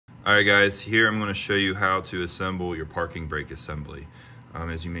Alright guys, here I'm going to show you how to assemble your parking brake assembly.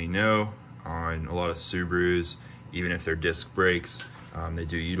 As you may know, on a lot of Subarus, even if they're disc brakes, they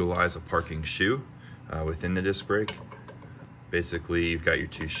do utilize a parking shoe within the disc brake. Basically, you've got your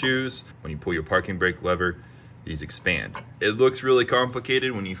two shoes. When you pull your parking brake lever, these expand. It looks really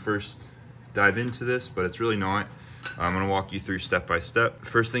complicated when you first dive into this, but it's really not. I'm going to walk you through step by step.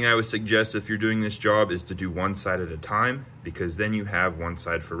 First thing I would suggest if you're doing this job is to do one side at a time, because then you have one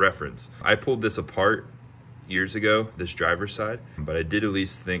side for reference. I pulled this apart years ago, this driver's side, but I did at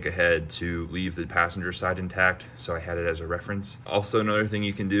least think ahead to leave the passenger side intact, so I had it as a reference. Also, another thing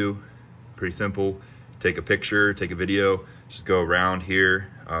you can do, pretty simple, take a picture, take a video, just go around here.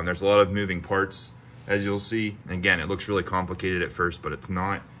 There's a lot of moving parts, as you'll see. Again, it looks really complicated at first, but it's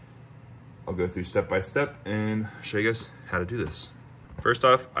not. I'll go through step by step and show you guys how to do this. First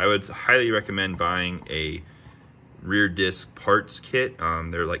off, I would highly recommend buying a rear disc parts kit.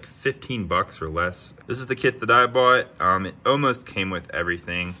 They're like 15 bucks or less. This is the kit that I bought. It almost came with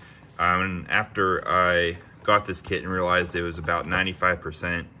everything. And after I got this kit and realized it was about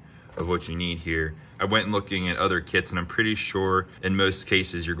 95% of what you need here, I went looking at other kits, and I'm pretty sure in most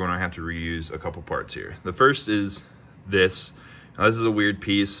cases you're going to have to reuse a couple parts here. The first is this. Now, this is a weird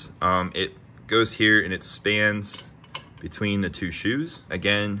piece. It goes here and it spans between the two shoes.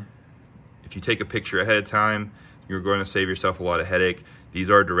 Again, if you take a picture ahead of time, you're going to save yourself a lot of headache. These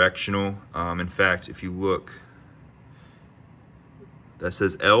are directional. In fact, if you look, that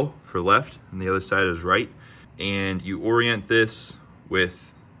says L for left and the other side is right. And you orient this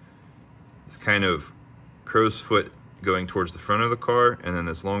with this kind of crow's foot going towards the front of the car, and then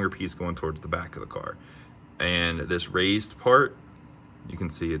this longer piece going towards the back of the car. And this raised part, you can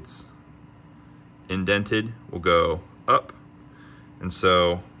see it's indented, will go up. And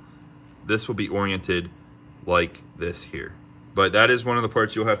so this will be oriented like this here. But that is one of the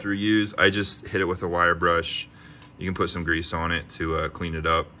parts you'll have to reuse. I just hit it with a wire brush. You can put some grease on it to clean it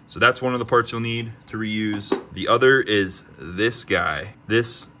up. So that's one of the parts you'll need to reuse. The other is this guy.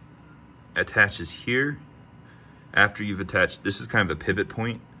 This attaches here after you've attached, this is kind of the pivot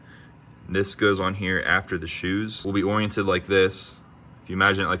point. This goes on here after the shoes. Will be oriented like this. If you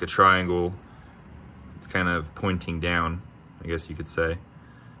imagine it like a triangle, it's kind of pointing down, I guess you could say.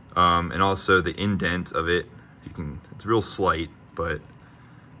 And also the indent of it, if you can, it's real slight, but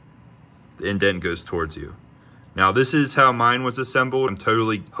the indent goes towards you. Now, this is how mine was assembled. I'm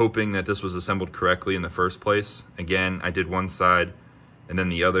totally hoping that this was assembled correctly in the first place. Again, I did one side and then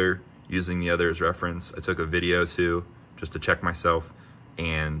the other, using the other as reference. I took a video too, just to check myself,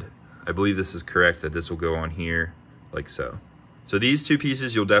 and I believe this is correct, that this will go on here like so. So these two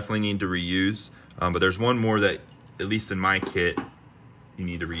pieces you'll definitely need to reuse, but there's one more that, at least in my kit, you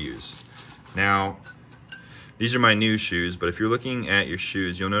need to reuse. Now, these are my new shoes, but if you're looking at your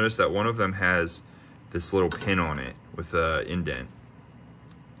shoes, you'll notice that one of them has this little pin on it with an indent.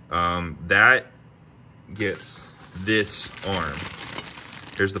 That gets this arm.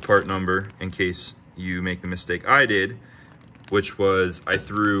 Here's the part number in case you make the mistake I did, which was I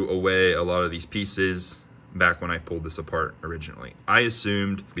threw away a lot of these pieces back when I pulled this apart originally. I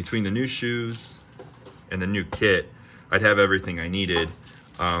assumed between the new shoes and the new kit, I'd have everything I needed.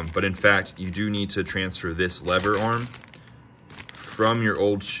 But in fact, you do need to transfer this lever arm from your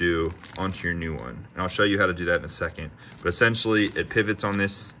old shoe onto your new one. And I'll show you how to do that in a second. But essentially, it pivots on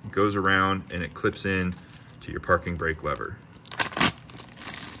this, goes around, and it clips in to your parking brake lever.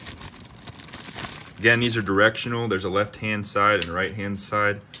 Again, these are directional. There's a left-hand side and a right-hand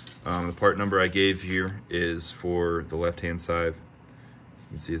side. The part number I gave here is for the left-hand side. You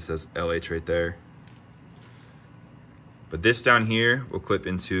can see it says LH right there. But this down here will clip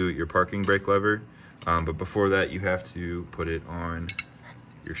into your parking brake lever. But before that, you have to put it on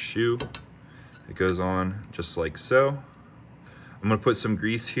your shoe. It goes on just like so. I'm gonna put some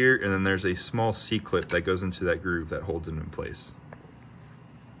grease here, and then there's a small C-clip that goes into that groove that holds it in place.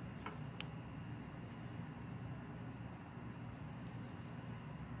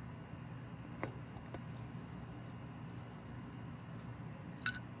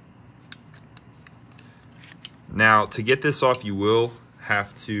 Now, to get this off, you will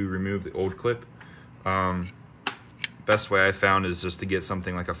have to remove the old clip. Best way I found is just to get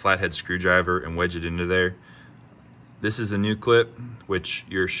something like a flathead screwdriver and wedge it into there. This is a new clip, which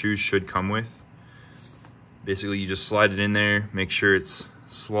your shoes should come with. Basically, you just slide it in there, make sure it's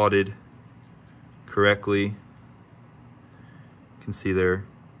slotted correctly. You can see there,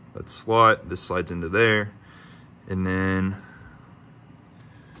 that slot, this slides into there. And then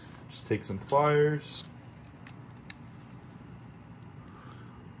just take some pliers.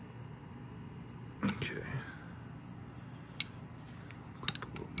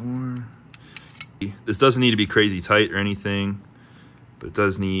 more. This doesn't need to be crazy tight or anything, but it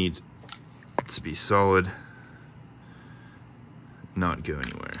does need to be solid, not go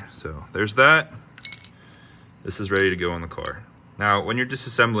anywhere. So there's that. This is ready to go on the car. Now, when you're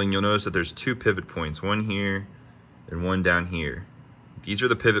disassembling, you'll notice that there's two pivot points, one here and one down here. These are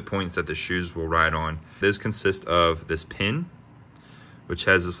the pivot points that the shoes will ride on. Those consist of this pin, which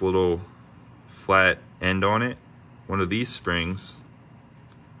has this little flat end on it, one of these springs,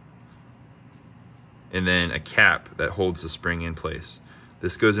 and then a cap that holds the spring in place.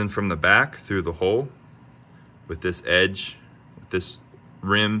 This goes in from the back through the hole with this edge, with this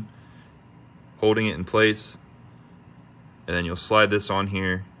rim holding it in place. And then you'll slide this on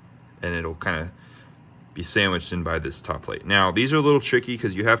here and it'll kind of be sandwiched in by this top plate. Now, these are a little tricky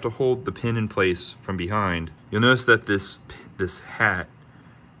because you have to hold the pin in place from behind. You'll notice that this hat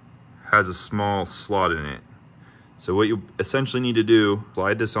has a small slot in it. So what you essentially need to do,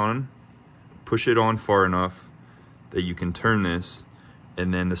 slide this on, push it on far enough that you can turn this,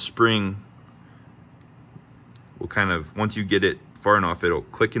 and then the spring will kind of, once you get it far enough, it'll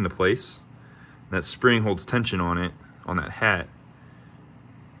click into place. And that spring holds tension on it, on that hat,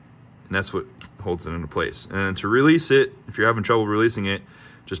 and that's what holds it into place. And to release it, if you're having trouble releasing it,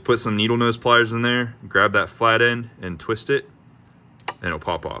 just put some needle nose pliers in there, grab that flat end and twist it, and it'll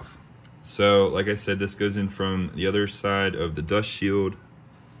pop off. So like I said, this goes in from the other side of the dust shield.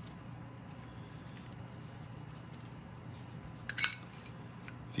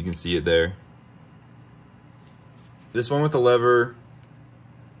 If you can see it there. This one with the lever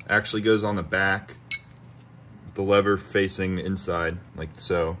actually goes on the back, with the lever facing the inside, like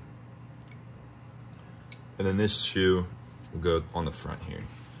so. And then this shoe will go on the front here.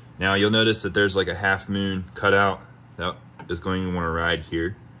 Now you'll notice that there's like a half moon cut out that is going to want to ride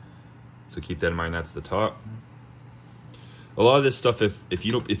here. So keep that in mind, that's the top. A lot of this stuff, if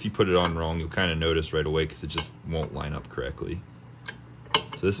you put it on wrong, you'll kind of notice right away because it just won't line up correctly.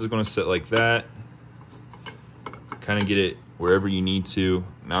 So this is going to sit like that. Kind of get it wherever you need to.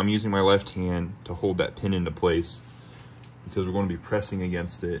 Now I'm using my left hand to hold that pin into place because we're going to be pressing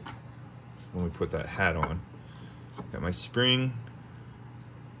against it when we put that hat on. Got my spring.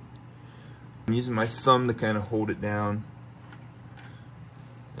 I'm using my thumb to kind of hold it down.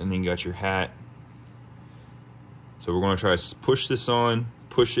 And then you got your hat. So we're going to try to push this on,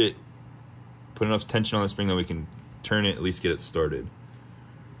 push it, put enough tension on the spring that we can turn it, at least get it started.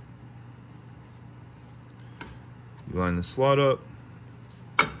 You line the slot up.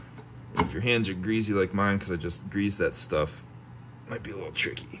 If your hands are greasy like mine, because I just greased that stuff, it might be a little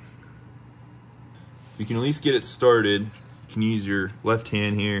tricky. You can at least get it started. You can use your left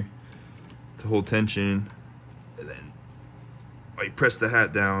hand here to hold tension, and then while you press the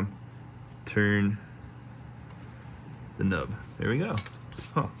hat down, turn the nub. There we go.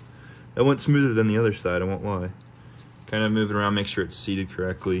 Huh. That went smoother than the other side, I won't lie. Kind of move it around, make sure it's seated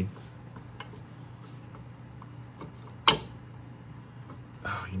correctly.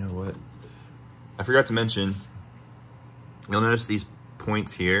 Oh, you know what? I forgot to mention, you'll notice these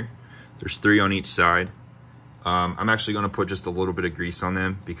points here. There's 3 on each side. I'm actually going to put just a little bit of grease on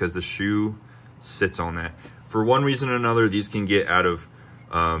them because the shoe sits on that. For one reason or another, these can get out of,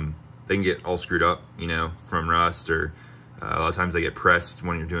 they can get all screwed up, you know, from rust, or a lot of times they get pressed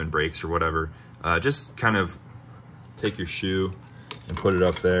when you're doing brakes or whatever. Just kind of take your shoe and put it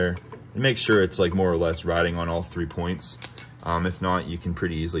up there and make sure it's like more or less riding on all 3 points. If not, you can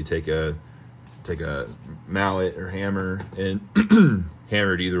pretty easily take a mallet or hammer and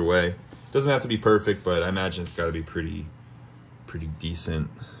hammer it either way. Doesn't have to be perfect, but I imagine it's got to be pretty decent.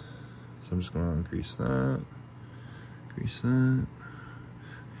 So I'm just going to grease that. Grease that.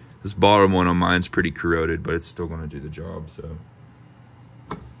 This bottom one on mine's pretty corroded, but it's still going to do the job. So,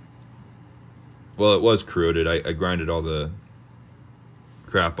 well, it was corroded. I grinded all the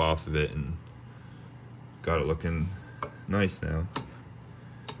crap off of it and got it looking nice now.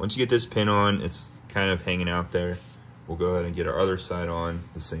 Once you get this pin on, it's kind of hanging out there. We'll go ahead and get our other side on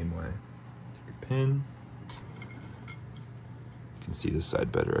the same way. Take your pin. You can see this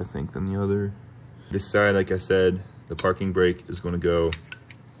side better, I think, than the other. This side, like I said, the parking brake is going to go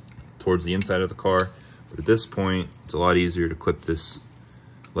towards the inside of the car. But at this point, it's a lot easier to clip this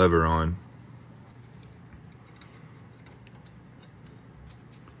lever on.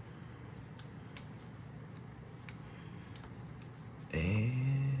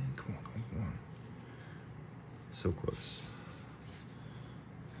 And come on. So close.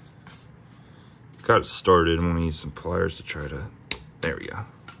 Got it started. I'm gonna use some pliers to try to, there we go.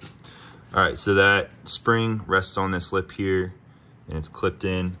 All right, so that spring rests on this lip here and it's clipped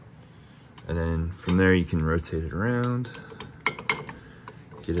in. And then from there you can rotate it around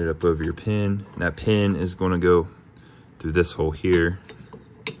Get it up over your pin. And that pin is going to go through this hole here,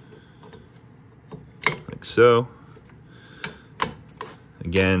 like so.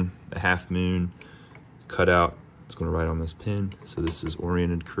 Again, the half moon cutout is going to ride on this pin, so this is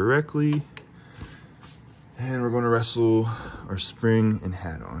oriented correctly. And we're going to wrestle our spring and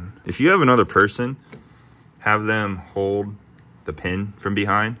hat on. If you have another person, have them hold the pin from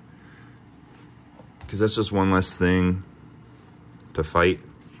behind, because that's just one less thing to fight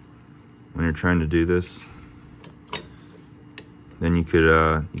when you're trying to do this. Then you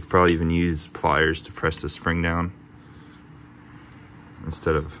could probably even use pliers to press the spring down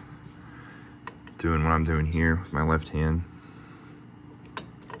instead of doing what I'm doing here with my left hand.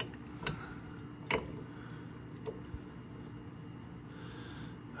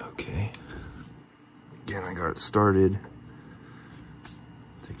 Okay. Again, I got it started.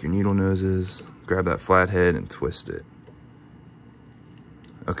 Take your needle noses, grab that flathead and twist it.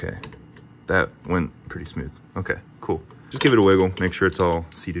 Okay, that went pretty smooth. Okay, cool. Just give it a wiggle, make sure it's all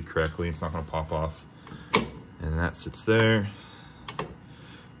seated correctly. It's not gonna pop off. And that sits there.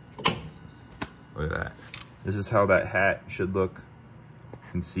 Look at that. This is how that hat should look.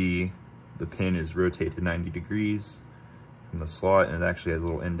 You can see the pin is rotated 90 degrees from the slot, and it actually has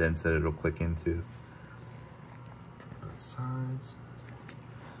little indents that it'll click into. Both sides.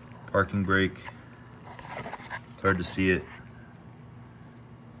 Parking brake. It's hard to see it,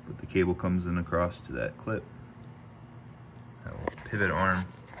 but the cable comes in across to that clip. That little pivot arm,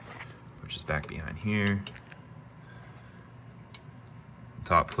 which is back behind here.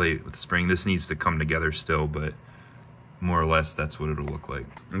 Top plate with the spring. This needs to come together still, but more or less that's what it'll look like.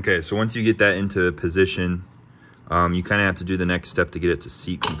 Okay, so once you get that into position, you kind of have to do the next step to get it to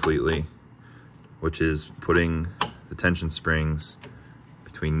seat completely, which is putting the tension springs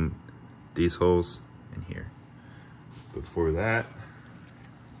between these holes and here. But before that,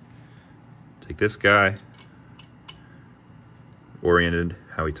 take this guy, oriented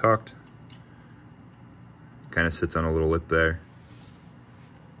how he talked, kind of sits on a little lip there.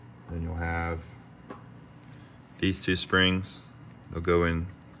 Then you'll have these two springs. They'll go in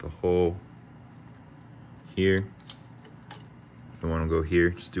the hole here. The one will go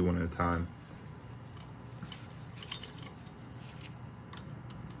here. Just do one at a time.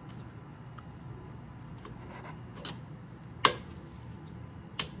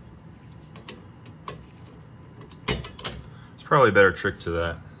 There's probably a better trick to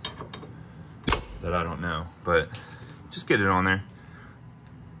that I don't know, but just get it on there.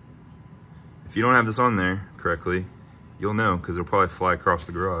 If you don't have this on there correctly, you'll know, because it'll probably fly across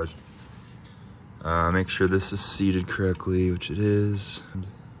the garage. Make sure this is seated correctly, which it is.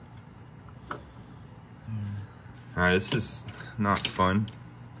 Alright, this is not fun,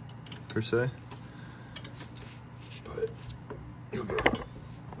 per se, but you'll get it.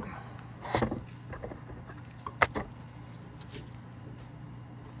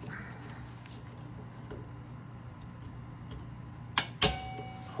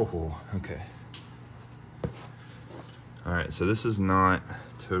 Oh, okay. All right, so this is not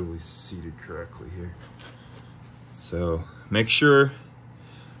totally seated correctly here. So make sure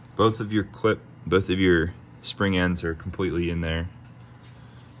both of your spring ends are completely in there.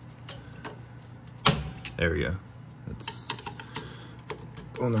 There we go. That's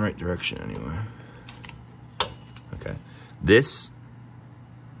going the right direction anyway. Okay. This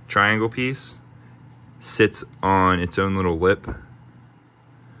triangle piece sits on its own little lip,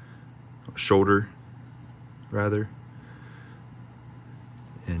 shoulder rather,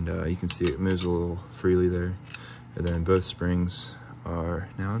 and you can see it moves a little freely there. And then both springs are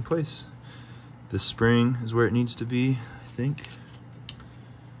now in place. This spring is where it needs to be, I think.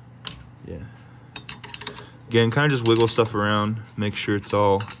 Yeah. Again, kind of just wiggle stuff around, make sure it's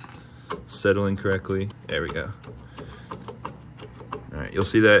all settling correctly. There we go. All right, you'll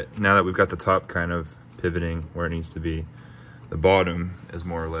see that now that we've got the top kind of pivoting where it needs to be, the bottom is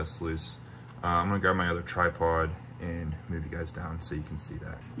more or less loose. I'm gonna grab my other tripod and move you guys down so you can see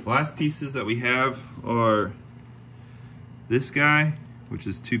that. The last pieces that we have are this guy, which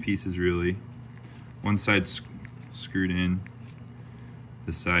is two pieces really. One side screwed in,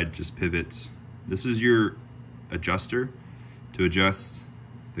 this side just pivots. This is your adjuster to adjust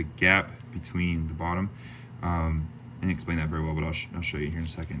the gap between the bottom. I didn't explain that very well, but I'll show you here in a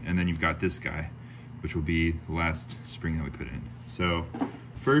second. And then you've got this guy, which will be the last spring that we put in. So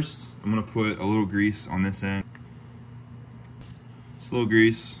first, I'm gonna put a little grease on this end. Just a little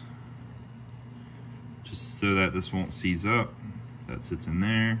grease, just so that this won't seize up. That sits in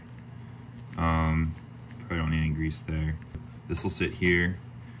there. Probably don't need any grease there. This will sit here,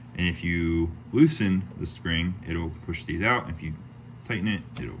 and if you loosen the spring, it'll push these out. If you tighten it,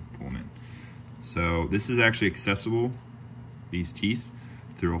 it'll pull them in. So this is actually accessible, these teeth,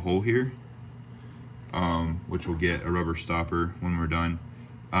 through a hole here, which will get a rubber stopper when we're done.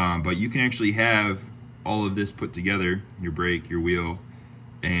 But you can actually have all of this put together, your brake, your wheel,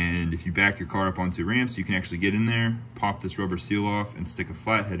 and if you back your car up onto ramps, you can actually get in there, pop this rubber seal off, and stick a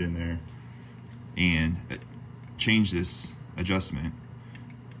flathead in there, and change this adjustment,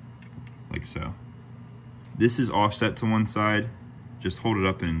 like so. This is offset to one side. Just hold it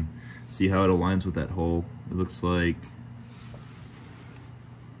up and see how it aligns with that hole. It looks like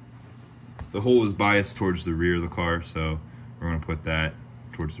the hole is biased towards the rear of the car, so we're gonna put that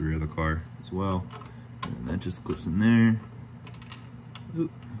towards the rear of the car as well. And that just clips in there.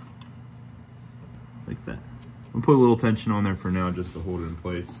 Ooh. Like that. I'll put a little tension on there for now just to hold it in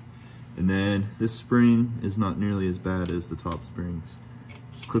place. And then this spring is not nearly as bad as the top springs.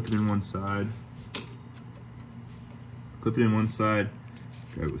 Just clip it in one side. Clip it in one side,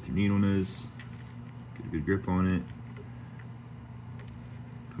 grab it with your needle nose, get a good grip on it.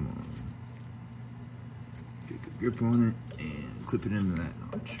 Come on. Get a good grip on it and clip it into that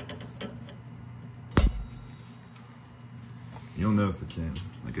notch. You'll know if it's in.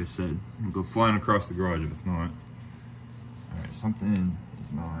 Like I said, it'll go flying across the garage if it's not. Alright, something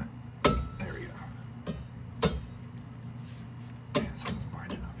is not. There we go. Man, something's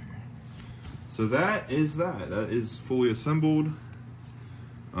binding up here. So that is that. That is fully assembled.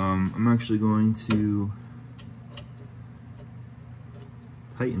 I'm actually going to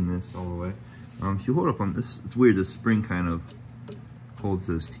tighten this all the way. If you hold up on this, it's weird, this spring kind of holds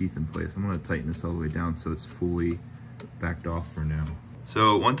those teeth in place. I'm gonna tighten this all the way down so it's fully backed off for now.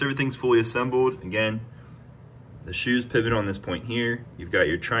 So once everything's fully assembled, again, the shoes pivot on this point here. You've got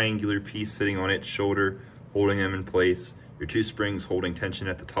your triangular piece sitting on its shoulder, holding them in place. Your two springs holding tension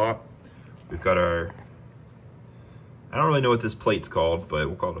at the top. We've got our, I don't really know what this plate's called, but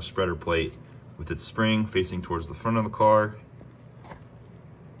we'll call it a spreader plate with its spring facing towards the front of the car.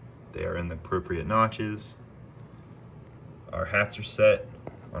 They are in the appropriate notches. Our hats are set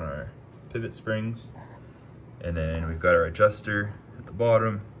on our pivot springs. And then we've got our adjuster at the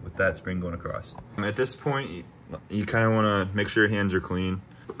bottom with that spring going across. At this point, you kind of want to make sure your hands are clean.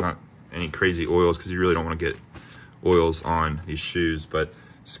 Not any crazy oils, because you really don't want to get oils on these shoes, but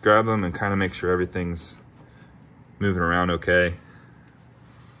just grab them and kind of make sure everything's moving around okay.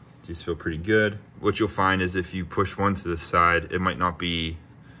 These feel pretty good. What you'll find is if you push one to the side, it might not be,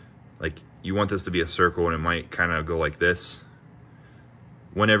 like, you want this to be a circle and it might kind of go like this.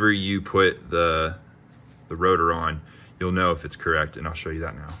 Whenever you put the rotor on, you'll know if it's correct, and I'll show you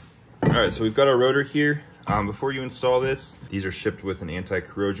that now. All right, so we've got our rotor here. Before you install this, these are shipped with an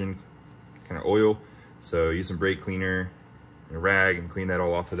anti-corrosion kind of oil. So use some brake cleaner and a rag and clean that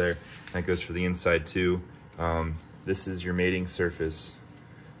all off of there. That goes for the inside too. This is your mating surface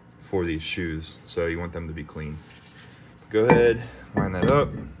for these shoes, so you want them to be clean. Go ahead, line that up.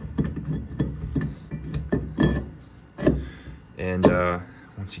 And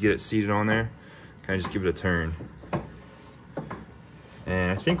once you get it seated on there, kind of just give it a turn.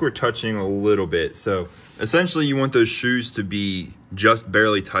 And I think we're touching a little bit. So essentially you want those shoes to be just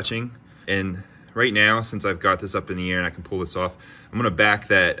barely touching. And right now, since I've got this up in the air and I can pull this off, I'm gonna back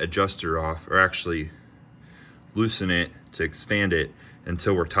that adjuster off, or actually loosen it to expand it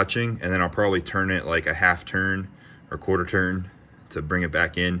until we're touching. And then I'll probably turn it like a half turn or quarter turn to bring it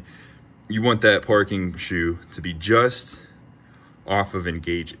back in. You want that parking shoe to be just off of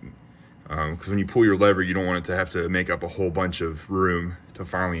engaging. Because when you pull your lever, you don't want it to have to make up a whole bunch of room to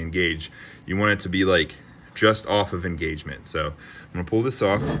finally engage. You want it to be like just off of engagement. So I'm gonna pull this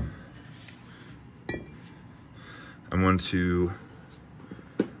off. I'm going to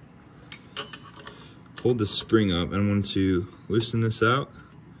hold the spring up. I'm going to loosen this out.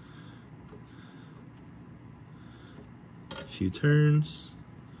 A few turns.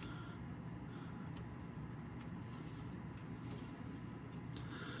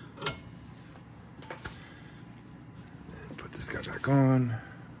 Got back on.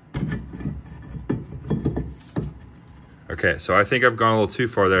 Okay, so I think I've gone a little too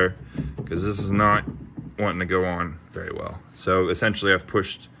far there because this is not wanting to go on very well. So essentially I've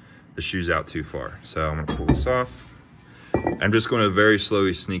pushed the shoes out too far. So I'm gonna pull this off. I'm just gonna very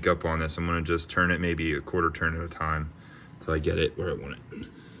slowly sneak up on this. I'm gonna just turn it maybe a quarter turn at a time until I get it where I want it.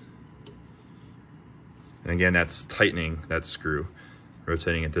 And again, that's tightening that screw,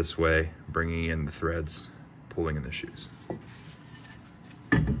 rotating it this way, bringing in the threads, pulling in the shoes.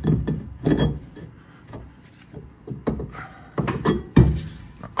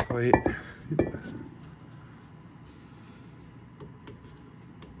 Not quite.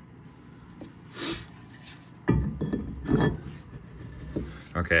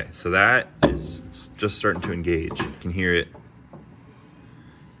 Okay, so that is just starting to engage. You can hear it.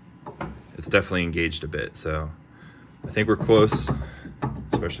 It's definitely engaged a bit, so I think we're close,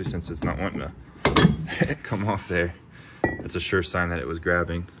 especially since it's not wanting to come off there. That's a sure sign that it was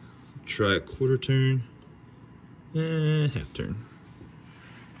grabbing. Try a quarter turn, half turn.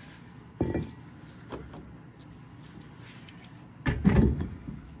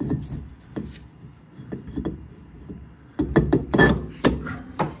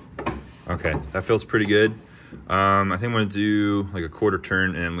 Okay, that feels pretty good. I think I'm gonna do like a quarter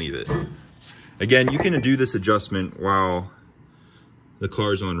turn and leave it. Again, you can do this adjustment while the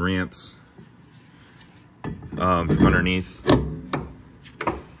car's on ramps from underneath. All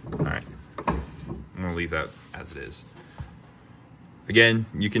right, I'm gonna leave that as it is. Again,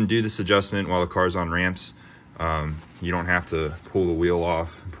 you can do this adjustment while the car's on ramps. You don't have to pull the wheel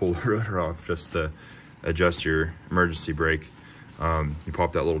off, pull the rotor off just to adjust your emergency brake. You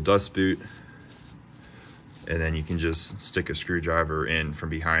pop that little dust boot, and then you can just stick a screwdriver in from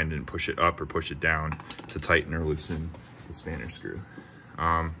behind and push it up or push it down to tighten or loosen the spanner screw.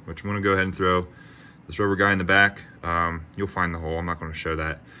 Which I'm gonna go ahead and throw this rubber guy in the back. You'll find the hole, I'm not gonna show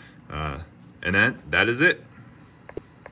that. And then that is it.